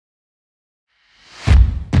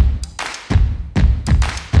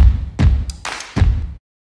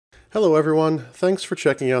Hello everyone, thanks for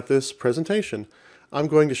checking out this presentation. I'm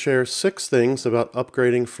going to share 6 things about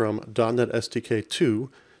upgrading from .NET SDK 2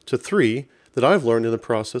 to 3 that I've learned in the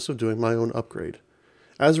process of doing my own upgrade.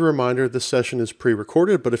 As a reminder, this session is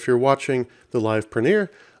pre-recorded, but if you're watching the live premiere,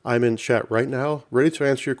 I'm in chat right now, ready to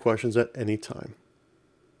answer your questions at any time.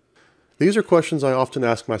 These are questions I often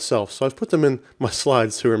ask myself, so I've put them in my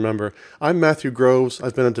slides to remember. I'm Matthew Groves.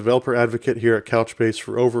 I've been a developer advocate here at Couchbase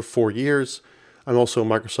for over 4 years. I'm also a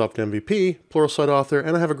Microsoft MVP, Pluralsight author,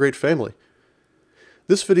 and I have a great family.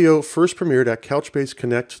 This video first premiered at Couchbase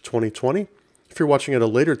Connect 2020. If you're watching at a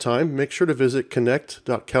later time, make sure to visit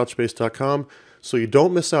connect.couchbase.com so you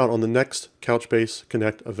don't miss out on the next Couchbase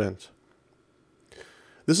Connect event.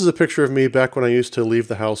 This is a picture of me back when I used to leave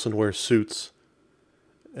the house and wear suits.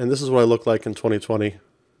 And this is what I look like in 2020.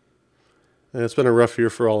 And it's been a rough year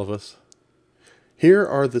for all of us. Here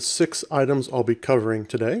are the 6 items I'll be covering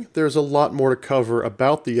today. There's a lot more to cover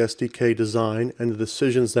about the SDK design and the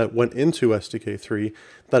decisions that went into SDK 3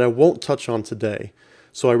 that I won't touch on today.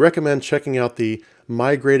 So I recommend checking out the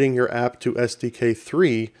Migrating Your App to SDK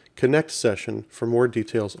 3 Connect session for more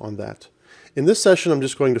details on that. In this session, I'm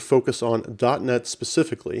just going to focus on .NET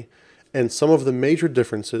specifically and some of the major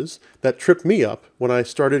differences that tripped me up when I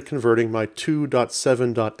started converting my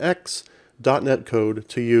 2.7.x .NET code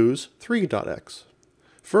to use 3.x.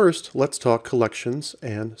 First, let's talk collections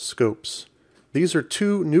and scopes. These are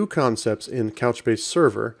 2 new concepts in Couchbase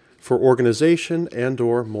Server for organization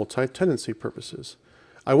and/or multi-tenancy purposes.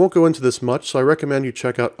 I won't go into this much, so I recommend you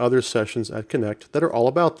check out other sessions at Connect that are all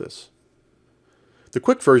about this. The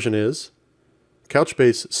quick version is,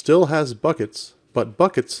 Couchbase still has buckets, but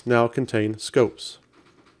buckets now contain scopes.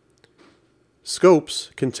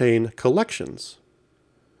 Scopes contain collections.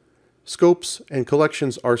 Scopes and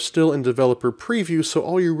collections are still in developer preview, so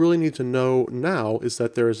all you really need to know now is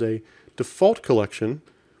that there is a default collection,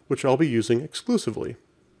 which I'll be using exclusively.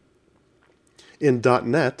 In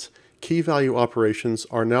 .NET, key value operations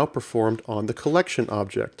are now performed on the collection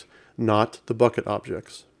object, not the bucket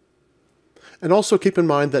objects. And also keep in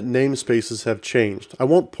mind that namespaces have changed. I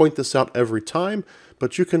won't point this out every time,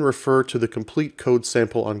 but you can refer to the complete code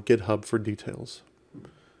sample on GitHub for details.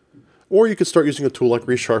 Or you could start using a tool like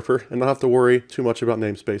ReSharper and not have to worry too much about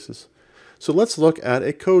namespaces. So let's look at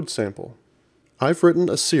a code sample. I've written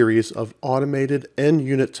a series of automated end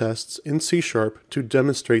unit tests in C# to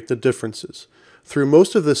demonstrate the differences. Through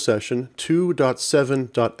most of this session,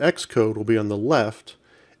 2.7.x code will be on the left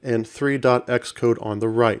and 3.x code on the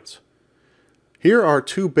right. Here are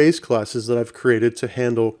 2 base classes that I've created to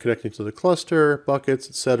handle connecting to the cluster, buckets,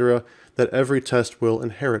 etc. that every test will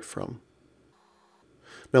inherit from.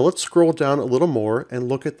 Now let's scroll down a little more and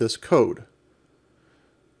look at this code.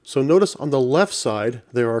 So notice on the left side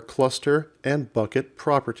there are cluster and bucket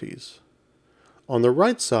properties. On the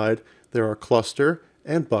right side there are cluster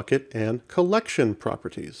and bucket and collection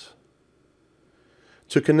properties.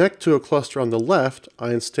 To connect to a cluster on the left,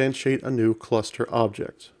 I instantiate a new cluster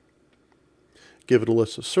object. Give it a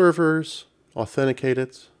list of servers, authenticate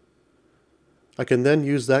it. I can then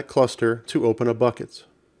use that cluster to open a bucket.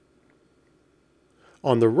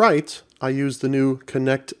 On the right, I use the new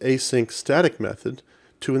connect async static method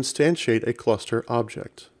to instantiate a cluster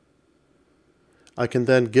object. I can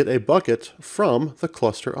then get a bucket from the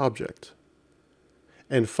cluster object.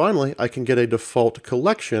 And finally, I can get a default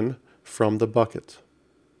collection from the bucket.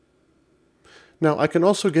 Now, I can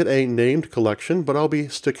also get a named collection, but I'll be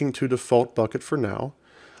sticking to default bucket for now.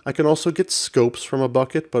 I can also get scopes from a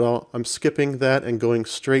bucket, but I'm skipping that and going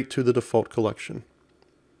straight to the default collection.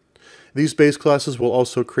 These base classes will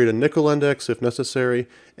also create a nickel index if necessary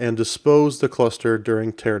and dispose the cluster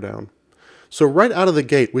during teardown. So right out of the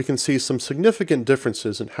gate, we can see some significant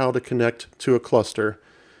differences in how to connect to a cluster,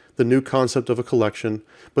 the new concept of a collection,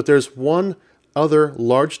 but there's one other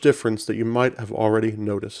large difference that you might have already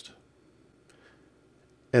noticed.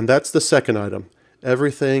 And that's the second item.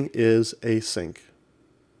 Everything is async.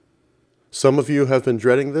 Some of you have been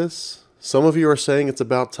dreading this. Some of you are saying it's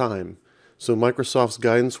about time. So Microsoft's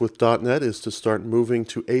guidance with .NET is to start moving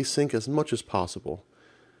to async as much as possible.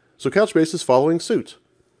 So Couchbase is following suit.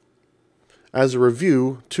 As a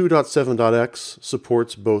review, 2.7.x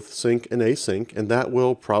supports both sync and async, and that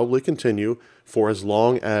will probably continue for as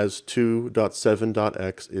long as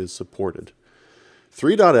 2.7.x is supported.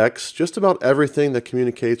 3.x, just about everything that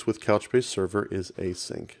communicates with Couchbase Server is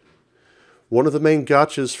async. One of the main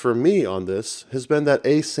gotchas for me on this has been that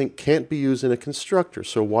async can't be used in a constructor,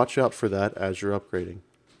 so watch out for that as you're upgrading.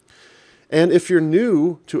 And if you're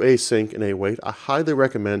new to async and await, I highly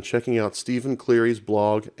recommend checking out Stephen Cleary's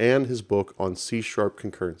blog and his book on C#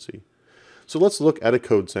 concurrency. So let's look at a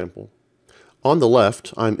code sample. On the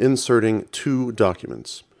left, I'm inserting two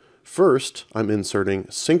documents. First, I'm inserting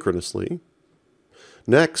synchronously.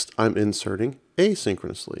 Next, I'm inserting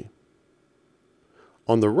asynchronously.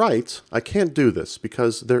 On the right, I can't do this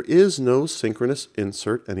because there is no synchronous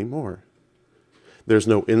insert anymore. There's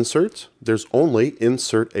no insert, there's only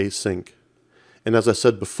insert async. And as I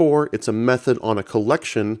said before, it's a method on a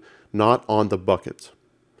collection, not on the bucket.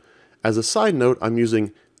 As a side note, I'm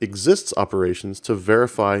using exists operations to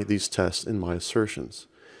verify these tests in my assertions.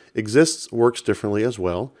 Exists works differently as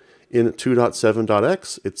well. In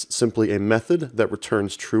 2.7.x, it's simply a method that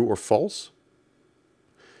returns true or false.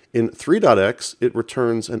 In 3.x, it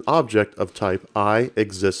returns an object of type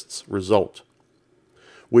iExistsResult,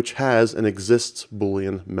 which has an exists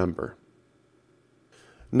Boolean member.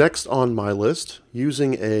 Next on my list,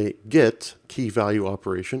 using a get key value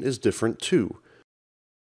operation is different too.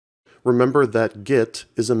 Remember that get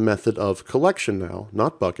is a method of collection now,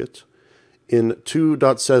 not bucket. In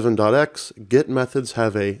 2.7.x, get methods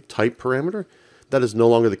have a type parameter. That is no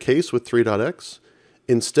longer the case with 3.x.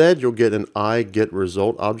 Instead, you'll get an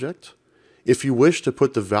iGetResult object. If you wish to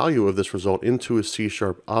put the value of this result into a C#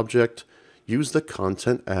 object, use the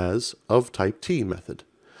content as of type T method.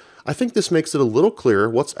 I think this makes it a little clearer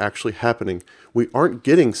what's actually happening. We aren't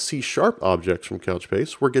getting C# objects from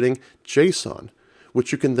Couchbase, we're getting JSON,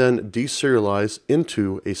 which you can then deserialize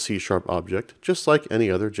into a C# object, just like any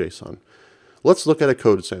other JSON. Let's look at a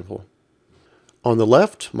code sample. On the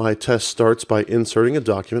left, my test starts by inserting a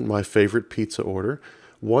document, my favorite pizza order.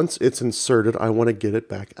 Once it's inserted, I want to get it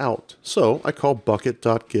back out. So I call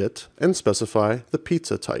bucket.get and specify the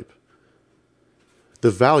pizza type.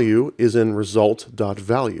 The value is in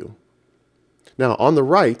result.value. Now on the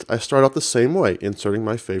right, I start out the same way, inserting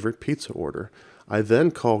my favorite pizza order. I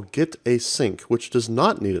then call getAsync, which does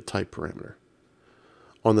not need a type parameter.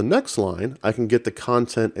 On the next line, I can get the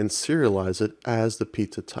content and serialize it as the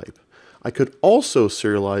pizza type. I could also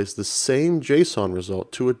serialize the same JSON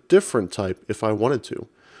result to a different type if I wanted to.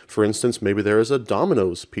 For instance, maybe there is a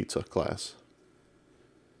Domino's pizza class.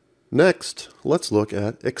 Next, let's look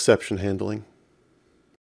at exception handling.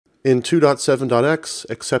 In 2.7.x,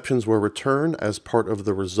 exceptions were returned as part of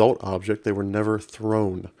the result object. They were never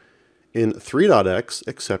thrown. In 3.x,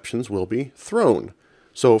 exceptions will be thrown.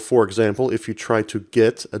 So, for example, if you try to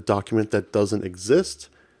get a document that doesn't exist,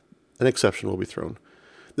 an exception will be thrown.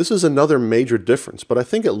 This is another major difference, but I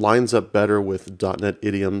think it lines up better with .NET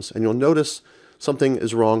idioms, and you'll notice something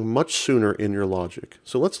is wrong much sooner in your logic.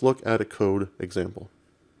 So let's look at a code example.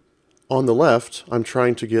 On the left, I'm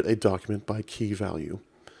trying to get a document by key value.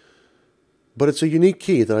 But it's a unique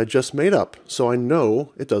key that I just made up, so I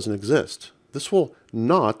know it doesn't exist. This will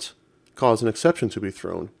not cause an exception to be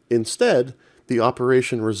thrown. Instead, the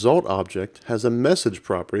operation result object has a message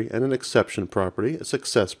property and an exception property, a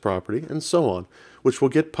success property, and so on, which will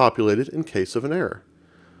get populated in case of an error.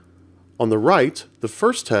 On the right, the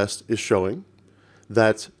first test is showing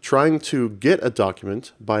that trying to get a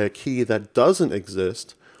document by a key that doesn't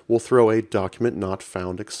exist will throw a document not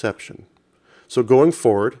found exception. So going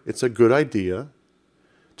forward, it's a good idea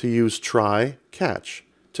to use try catch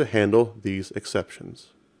to handle these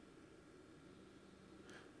exceptions.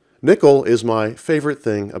 Nickel is my favorite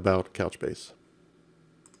thing about Couchbase.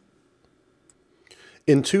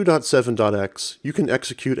 In 2.7.x, you can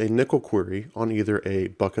execute a nickel query on either a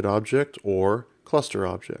bucket object or cluster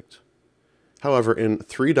object. However, in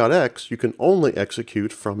 3.x, you can only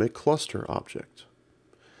execute from a cluster object.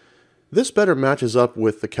 This better matches up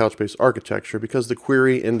with the Couchbase architecture because the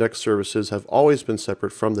query index services have always been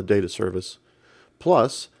separate from the data service.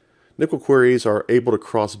 Plus, nickel queries are able to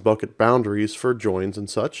cross bucket boundaries for joins and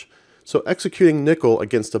such, so executing nickel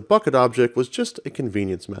against a bucket object was just a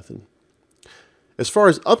convenience method. As far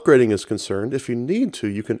as upgrading is concerned, if you need to,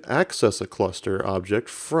 you can access a cluster object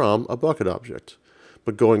from a bucket object.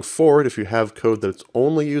 But going forward, if you have code that's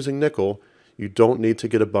only using nickel, you don't need to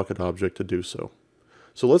get a bucket object to do so.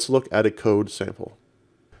 So let's look at a code sample.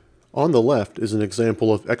 On the left is an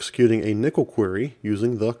example of executing a nickel query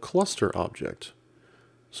using the cluster object.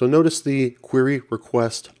 So notice the query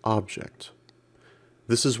request object.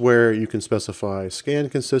 This is where you can specify scan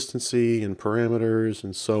consistency and parameters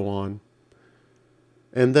and so on.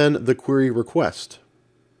 And then the query request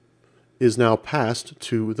is now passed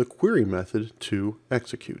to the query method to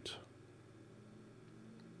execute.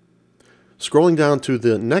 Scrolling down to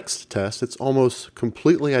the next test, it's almost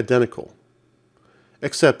completely identical,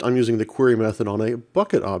 except I'm using the query method on a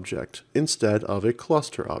bucket object instead of a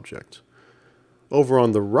cluster object. Over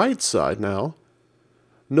on the right side now,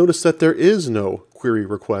 notice that there is no query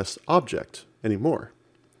request object anymore.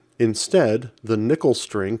 Instead, the nickel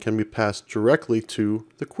string can be passed directly to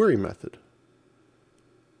the query method.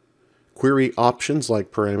 Query options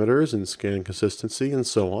like parameters and scan consistency and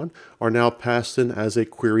so on are now passed in as a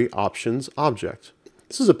query options object.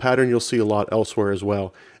 This is a pattern you'll see a lot elsewhere as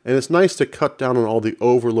well, and it's nice to cut down on all the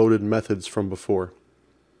overloaded methods from before.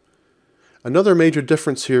 Another major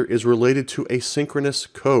difference here is related to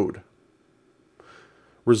asynchronous code.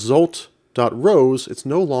 Result.rows, it's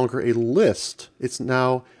no longer a list, it's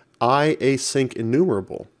now async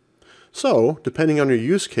enumerable. So, depending on your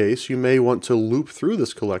use case, you may want to loop through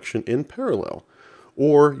this collection in parallel,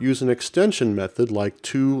 or use an extension method like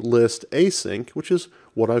toListAsync, which is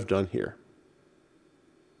what I've done here.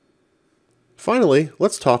 Finally,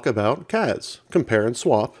 let's talk about CAS, compare and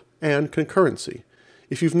swap, and concurrency.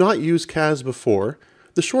 If you've not used CAS before,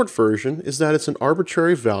 the short version is that it's an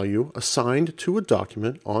arbitrary value assigned to a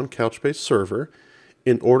document on Couchbase server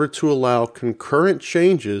in order to allow concurrent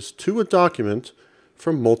changes to a document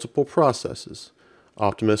from multiple processes,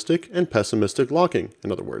 optimistic and pessimistic locking,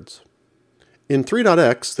 in other words. In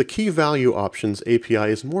 3.x, the key value options API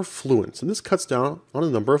is more fluent, and this cuts down on a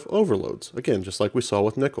number of overloads, again, just like we saw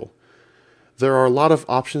with Nickel. There are a lot of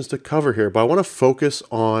options to cover here, but I want to focus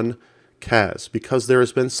on CAS because there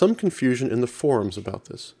has been some confusion in the forums about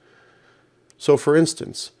this. So for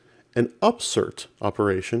instance, an upsert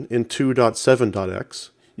operation in 2.7.x,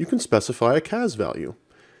 you can specify a CAS value.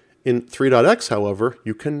 In 3.x, however,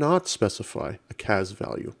 you cannot specify a CAS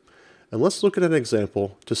value. And let's look at an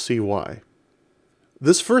example to see why.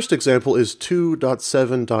 This first example is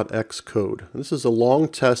 2.7.x code. This is a long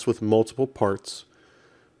test with multiple parts.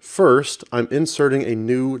 First, I'm inserting a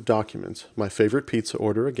new document, my favorite pizza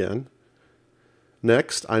order again.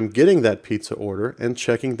 Next, I'm getting that pizza order and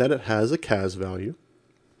checking that it has a CAS value.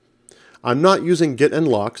 I'm not using get and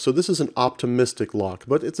lock, so this is an optimistic lock,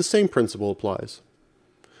 but it's the same principle applies.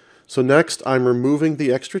 So next, I'm removing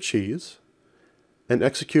the extra cheese and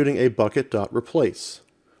executing a bucket.replace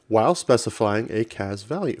while specifying a CAS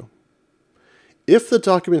value. If the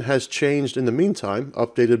document has changed in the meantime,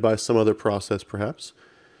 updated by some other process perhaps,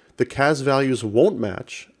 the CAS values won't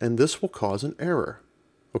match, and this will cause an error.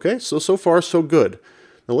 Okay, so far so good.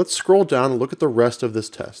 Now let's scroll down and look at the rest of this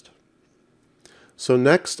test. So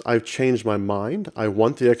next, I've changed my mind. I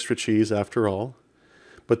want the extra cheese after all.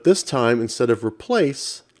 But this time, instead of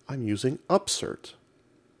replace, I'm using upsert.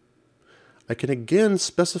 I can again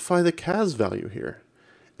specify the CAS value here,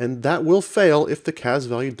 and that will fail if the CAS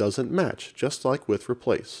value doesn't match, just like with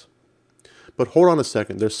replace. But hold on a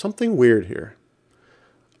second, there's something weird here.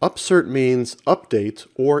 Upsert means update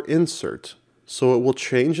or insert, so it will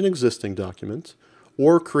change an existing document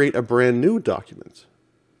or create a brand new document.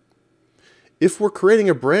 If we're creating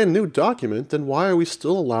a brand new document, then why are we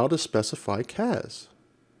still allowed to specify CAS?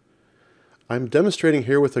 I'm demonstrating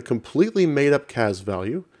here with a completely made up CAS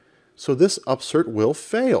value, so this upsert will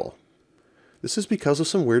fail. This is because of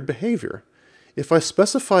some weird behavior. If I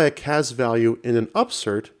specify a CAS value in an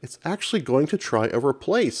upsert, it's actually going to try a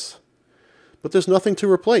replace. But there's nothing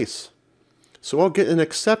to replace. So I'll get an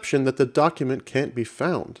exception that the document can't be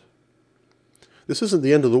found. This isn't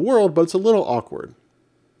the end of the world, but it's a little awkward.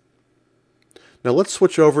 Now let's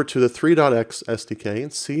switch over to the 3.x SDK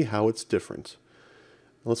and see how it's different.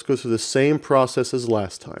 Let's go through the same process as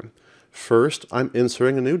last time. First, I'm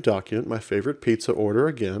inserting a new document, my favorite pizza order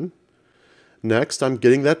again. Next, I'm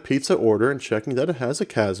getting that pizza order and checking that it has a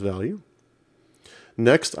CAS value.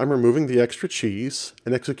 Next, I'm removing the extra cheese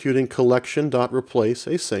and executing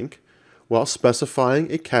collection.replaceAsync while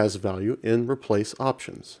specifying a CAS value in replace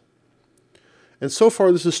options. And so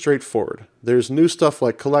far this is straightforward. There's new stuff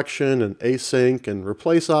like collection and async and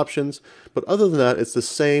replace options, but other than that it's the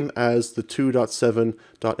same as the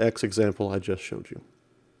 2.7.x example I just showed you.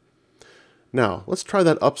 Now let's try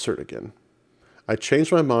that upsert again. I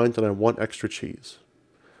changed my mind and I want extra cheese.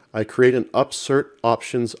 I create an upsert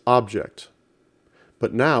options object.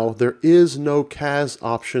 But now there is no CAS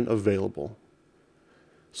option available.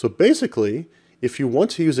 So basically, if you want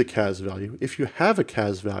to use a CAS value, if you have a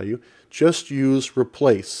CAS value, just use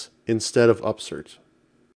replace instead of upsert.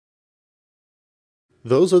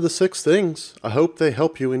 Those are the 6 things. I hope they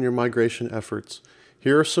help you in your migration efforts.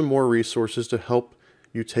 Here are some more resources to help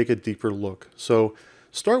you take a deeper look. So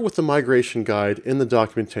start with the migration guide in the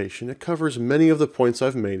documentation. It covers many of the points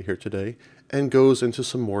I've made here today and goes into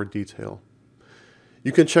some more detail.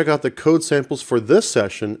 You can check out the code samples for this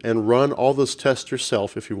session and run all those tests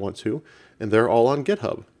yourself if you want to, and they're all on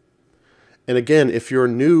GitHub. And again, if you're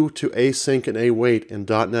new to async and await in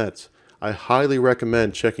 .NET, I highly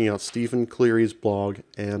recommend checking out Stephen Cleary's blog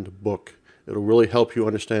and book. It'll really help you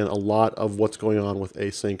understand a lot of what's going on with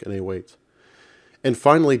async and await. And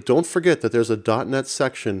finally, don't forget that there's a .NET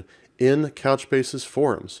section in Couchbase's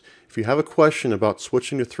forums. If you have a question about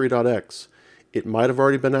switching to 3.x, it might have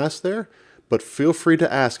already been asked there, but feel free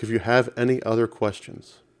to ask if you have any other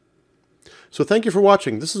questions. So thank you for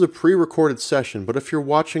watching. This is a pre-recorded session, but if you're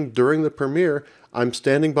watching during the premiere, I'm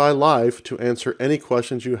standing by live to answer any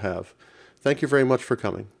questions you have. Thank you very much for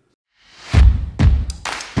coming.